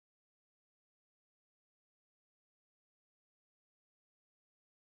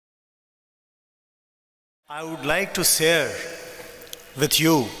I would like to share with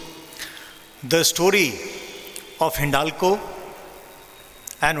you the story of Hindalco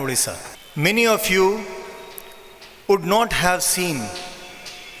and Odisha. Many of you would not have seen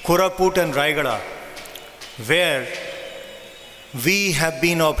Koraput and Raigada, where we have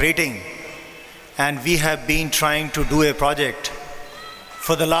been operating and we have been trying to do a project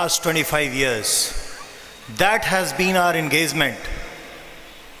for the last 25 years. That has been our engagement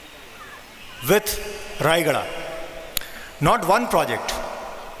with Raigada. Not one project.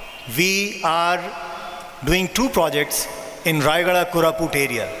 We are doing two projects in Raigada Koraput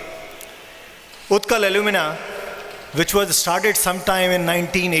area. Utkal Alumina, which was started sometime in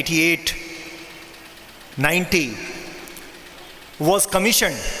 1988-90, was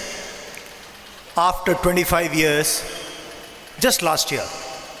commissioned after 25 years just last year.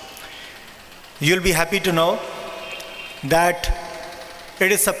 You'll be happy to know that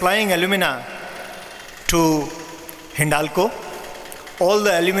it is supplying alumina to Hindalco, all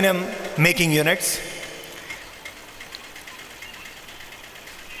the aluminum making units.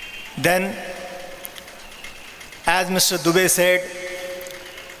 Then, as Mr. Dube said,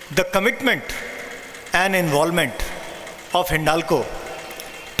 the commitment and involvement of Hindalco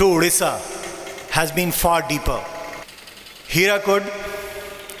to Odisha has been far deeper. Hirakud,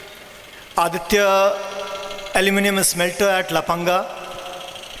 Aditya aluminum smelter at Lapanga,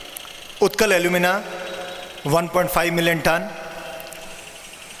 Utkal Alumina, 1.5 million ton,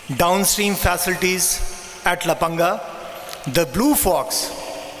 downstream facilities at Lapanga, the Blue Fox,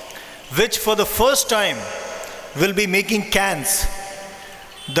 which for the first time will be making cans,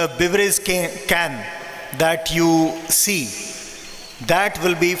 the beverage can that you see, that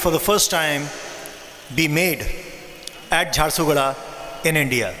will be for the first time be made at Jharsuguda in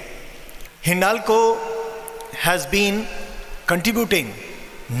India. Hindalco has been contributing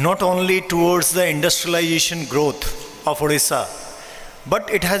not only towards the industrialization growth of Odisha, but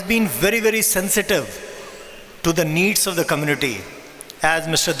it has been very, very sensitive to the needs of the community. As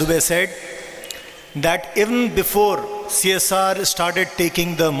Mr. Dube said, that even before CSR started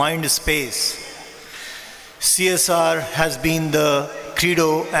taking the mind space, CSR has been the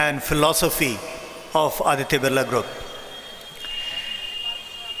credo and philosophy of Aditya Birla Group.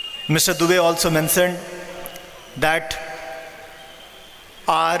 Mr. Dube also mentioned that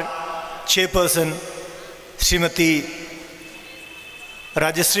our chairperson, Srimati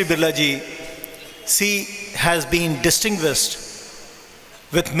Rajesh Birla ji, she has been distinguished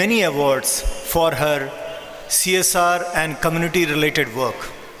with many awards for her CSR and community related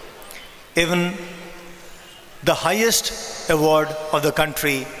work. Even the highest award of the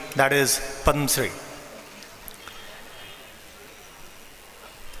country, that is Padma Shri.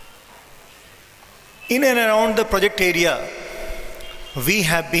 In and around the project area, we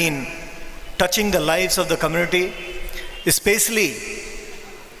have been touching the lives of the community, especially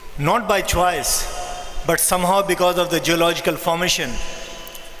not by choice, but somehow because of the geological formation.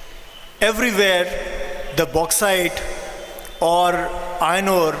 Everywhere the bauxite or iron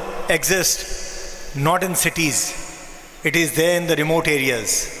ore exists, not in cities, it is there in the remote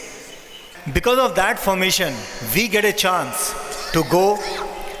areas. Because of that formation, we get a chance to go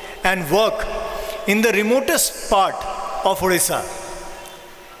and work in the remotest part of Odisha.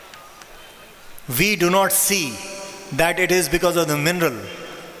 We do not see that it is because of the mineral,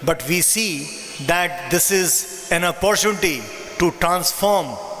 but we see that this is an opportunity to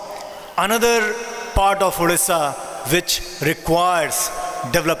transform another part of Odisha which requires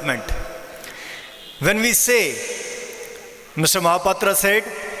development. When we say, Mr. Mahapatra said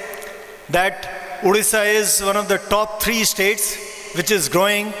that Odisha is one of the top 3 states which is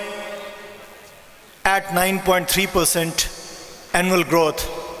growing at 9.3% annual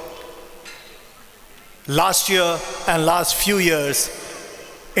growth. Last year and last few years,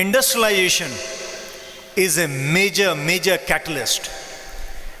 industrialization is a major catalyst.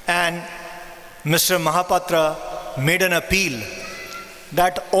 And Mr. Mahapatra made an appeal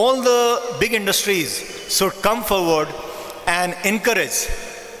that all the big industries should come forward and encourage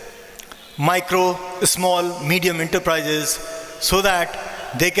micro, small, medium enterprises so that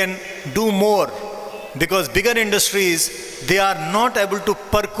they can do more, because bigger industries, they are not able to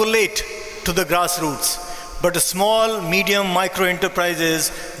percolate to the grassroots, but small, medium, micro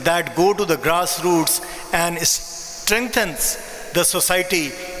enterprises that go to the grassroots and strengthens the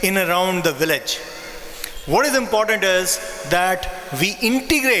society in around the village. What is important is that we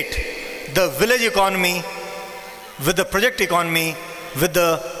integrate the village economy with the project economy, with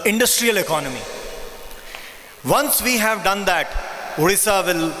the industrial economy. Once we have done that, Odisha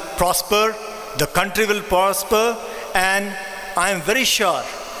will prosper, the country will prosper, and I am very sure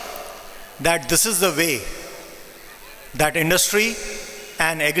that this is the way that industry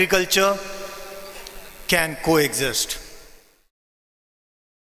and agriculture can coexist.